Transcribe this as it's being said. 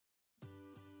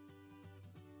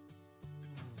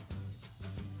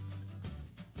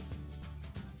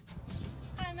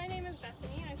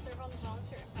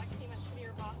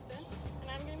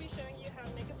be showing you how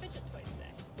to make a fidget toy today.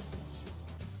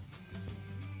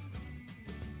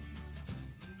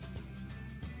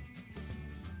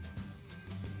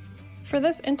 For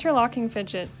this interlocking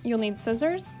fidget, you'll need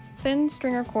scissors, thin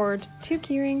stringer cord, 2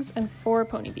 keyrings, and 4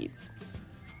 pony beads.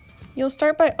 You'll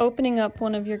start by opening up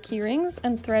one of your keyrings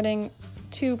and threading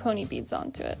 2 pony beads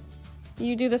onto it.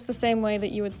 You do this the same way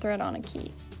that you would thread on a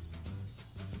key.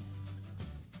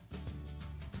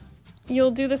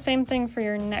 You'll do the same thing for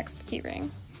your next keyring.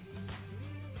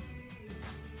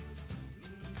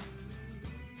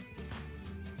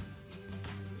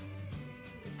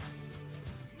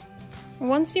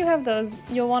 Once you have those,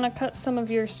 you'll want to cut some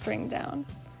of your string down.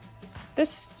 This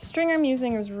string I'm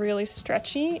using is really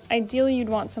stretchy. Ideally, you'd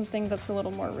want something that's a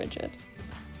little more rigid.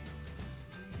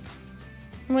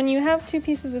 When you have 2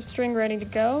 pieces of string ready to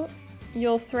go,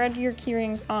 you'll thread your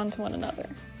keyrings onto one another.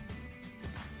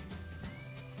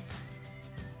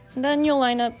 Then you'll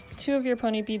line up 2 of your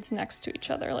pony beads next to each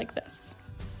other like this.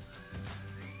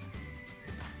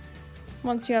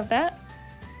 Once you have that,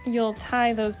 you'll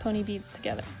tie those pony beads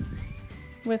together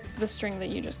with the string that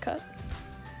you just cut.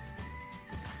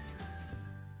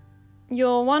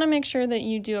 You'll want to make sure that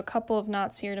you do a couple of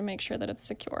knots here to make sure that it's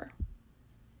secure.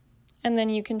 And then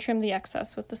you can trim the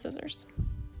excess with the scissors.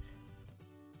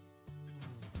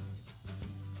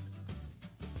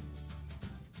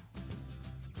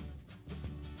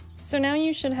 So now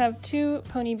you should have 2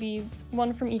 pony beads,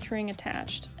 1 from each ring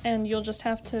attached, and you'll just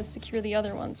have to secure the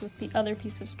other ones with the other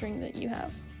piece of string that you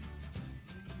have.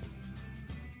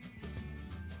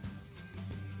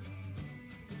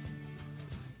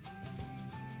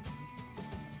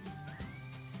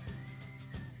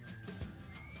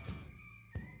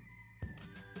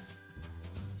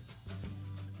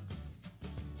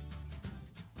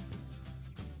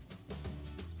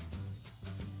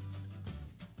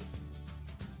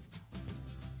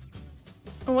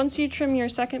 Once you trim your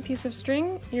second piece of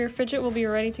string, your fidget will be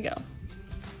ready to go.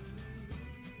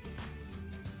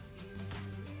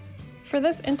 For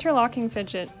this interlocking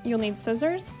fidget, you'll need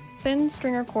scissors, thin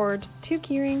stringer cord, 2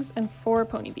 keyrings, and 4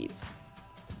 pony beads.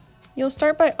 You'll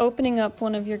start by opening up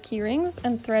one of your keyrings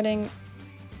and threading